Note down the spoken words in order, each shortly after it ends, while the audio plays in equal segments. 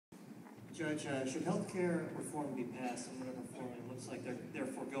Judge, should healthcare reform be passed, and whatever form it looks like they're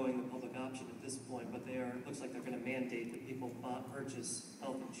foregoing the public option at this point, but it looks like they're going to mandate that people purchase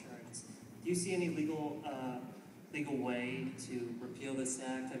health insurance. Do you see any legal way to repeal this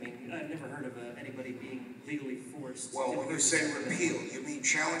act? I mean, I've never heard of anybody being legally forced. Well, when you say repeal, you mean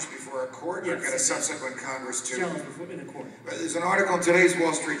challenge before a court, or get a subsequent Congress to? Challenge in a court. There's an article in today's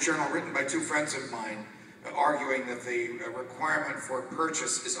Wall Street Journal written by two friends of mine arguing that the requirement for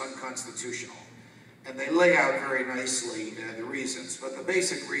purchase is unconstitutional. And they lay out very nicely the reasons. But the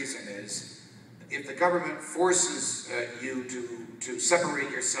basic reason is, if the government forces you to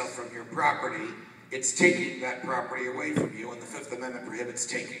separate yourself from your property, it's taking that property away from you, and the Fifth Amendment prohibits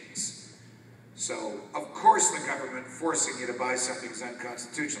takings. So, of course the government forcing you to buy something is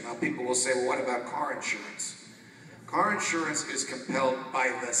unconstitutional. Now people will say, well, what about car insurance? Car insurance is compelled by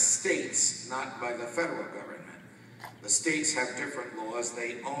the states, not by the federal government. The states have different laws.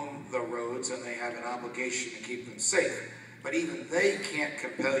 They own the roads, and they have an obligation to keep them safe. But even they can't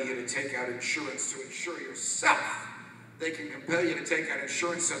compel you to take out insurance to insure yourself. They can compel you to take out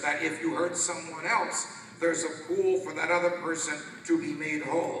insurance so that if you hurt someone else, there's a pool for that other person to be made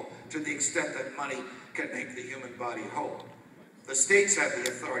whole, to the extent that money can make the human body whole. The states have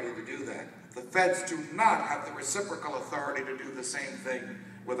the authority to do that. The feds do not have the reciprocal authority to do the same thing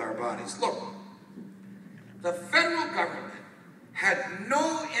with our bodies. Look, the federal government had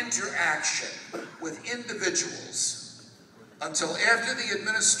no interaction with individuals until after the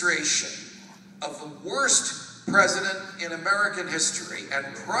administration of the worst president in American history.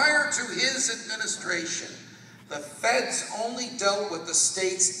 And prior to his administration, the feds only dealt with the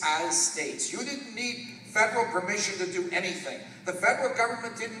states as states. You didn't need federal permission to do anything. The federal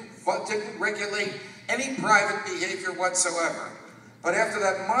government didn't regulate any private behavior whatsoever. But after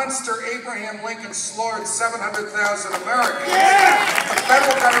that monster Abraham Lincoln slaughtered 700,000 Americans, the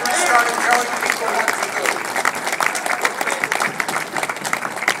federal government started telling people what to do.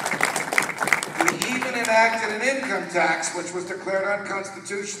 We even enacted an income tax, which was declared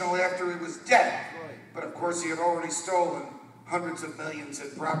unconstitutional after he was dead. But of course he had already stolen hundreds of millions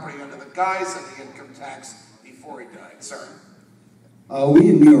in property under the guise of the income tax before he died. Sir? We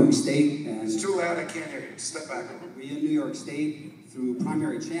in New York State, and it's too loud, I can't hear you. Step back. We in New York State, through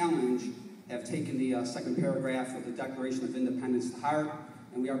primary challenge, have taken the second paragraph of the Declaration of Independence to heart,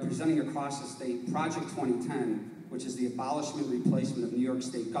 and we are presenting across the state Project 2010, which is the abolishment and replacement of New York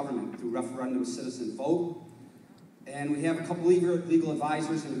State government through referendum citizen vote. And we have a couple legal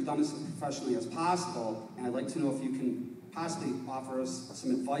advisors, and we've done this as professionally as possible, and I'd like to know if you can possibly offer us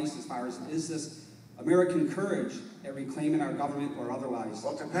some advice as far as, is this American courage at reclaiming our government or otherwise?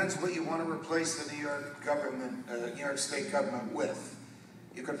 Well, it depends what you want to replace the New York government, New York State government with.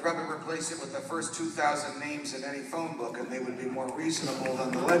 You could probably replace it with the first 2,000 names in any phone book, and they would be more reasonable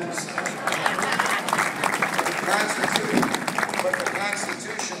than the legislature. But the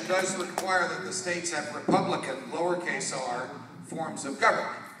Constitution does require that the states have Republican, lowercase r, forms of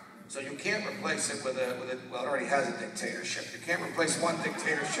government. So you can't replace it with well, it already has a dictatorship. You can't replace one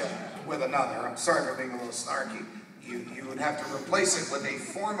dictatorship with another. I'm sorry for being a little snarky. You would have to replace it with a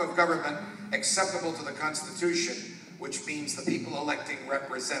form of government acceptable to the Constitution, which means the people electing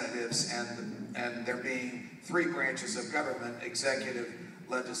representatives and there being three branches of government, executive,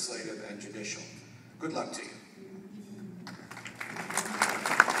 legislative, and judicial. Good luck to you.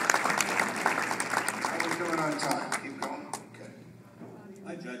 How are we doing on time? Keep going. Okay.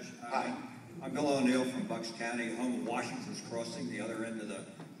 Hi, Judge. Hi. I'm Bill O'Neill from Bucks County, home of Washington's Crossing, the other end of the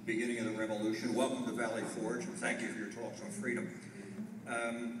beginning of the revolution. Welcome to Valley Forge, and thank you for your talks on freedom.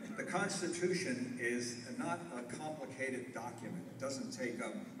 The Constitution is not a complicated document. It doesn't take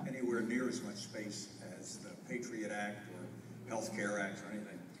up anywhere near as much space as the Patriot Act or Health Care Act or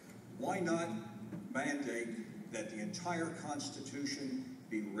anything. Why not mandate that the entire Constitution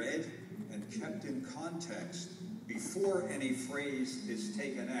be read and kept in context before any phrase is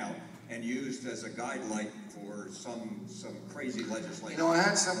taken out and used as a guideline for some crazy legislation? You know, I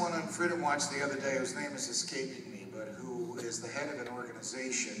had someone on Freedom Watch the other day whose name is escaping me, but who is the head of an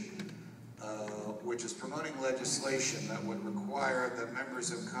organization which is promoting legislation that would require that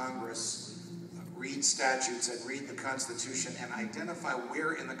members of Congress read statutes and read the Constitution and identify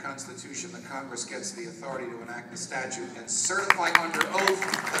where in the Constitution the Congress gets the authority to enact the statute and certify under oath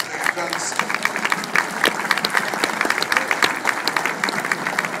that they have done so.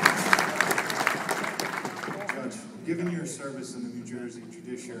 Judge, given your service in the New Jersey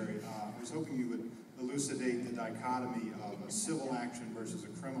judiciary, I was hoping you would elucidate the dichotomy of a civil action versus a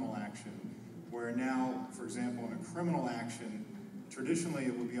criminal action, where now, for example, in a criminal action, traditionally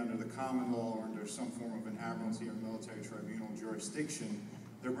it would be under the common law or under some form of an admiralty or military tribunal jurisdiction,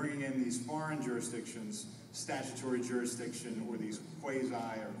 they're bringing in these foreign jurisdictions, statutory jurisdiction, or these quasi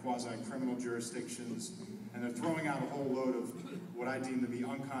or quasi-criminal jurisdictions, and they're throwing out a whole load of what I deem to be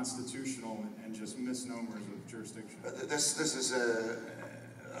unconstitutional and just misnomers of jurisdiction. This is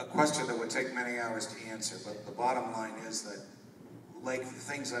a question that would take many hours to answer, but the bottom line is that, like the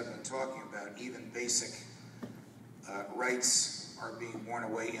things I've been talking about, even basic rights are being worn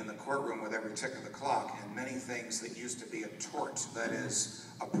away in the courtroom with every tick of the clock, and many things that used to be a tort, that is,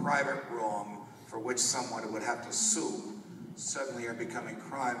 a private wrong for which someone would have to sue, suddenly are becoming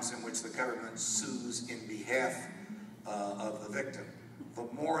crimes in which the government sues in behalf of the victim. The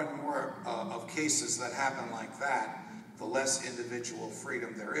more and more of cases that happen like that, the less individual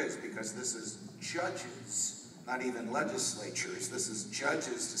freedom there is, because this is judges, not even legislatures, this is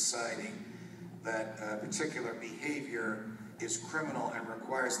judges deciding that particular behavior is criminal and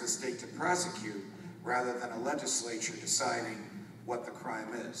requires the state to prosecute, rather than a legislature deciding what the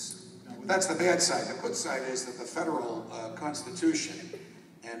crime is. That's the bad side. The good side is that the federal Constitution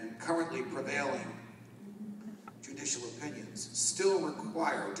and currently prevailing judicial opinions still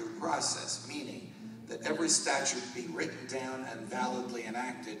require due process, meaning that every statute be written down and validly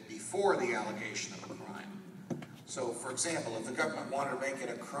enacted before the allegation of a crime. So, for example, if the government wanted to make it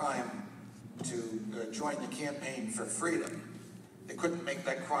a crime to join the Campaign for Freedom, they couldn't make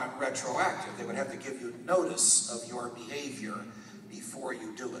that crime retroactive. They would have to give you notice of your behavior before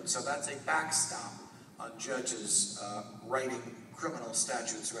you do it. So that's a backstop on judges writing criminal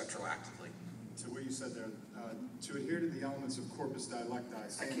statutes retroactively. So what you said there, to adhere to the elements of corpus delicti.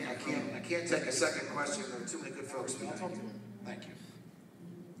 I can't take a second question. There are too many good folks. I'll talk to you. Thank you.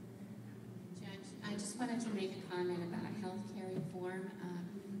 Judge, I just wanted to make a comment about health care reform.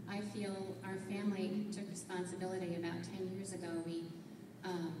 I feel our family took responsibility about 10 years ago.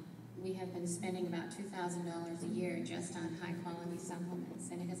 We have been spending about $2,000 a year just on high-quality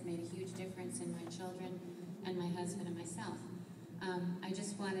supplements, and it has made a huge difference in my children and my husband and myself. I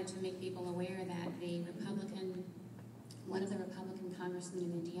just wanted to make people aware that one of the Republican congressmen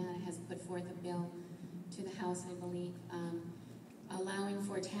in Indiana has put forth a bill to the House, I believe, allowing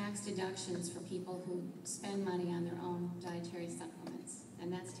for tax deductions for people who spend money on their own dietary supplements,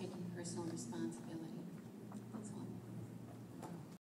 and that's taking personal responsibility.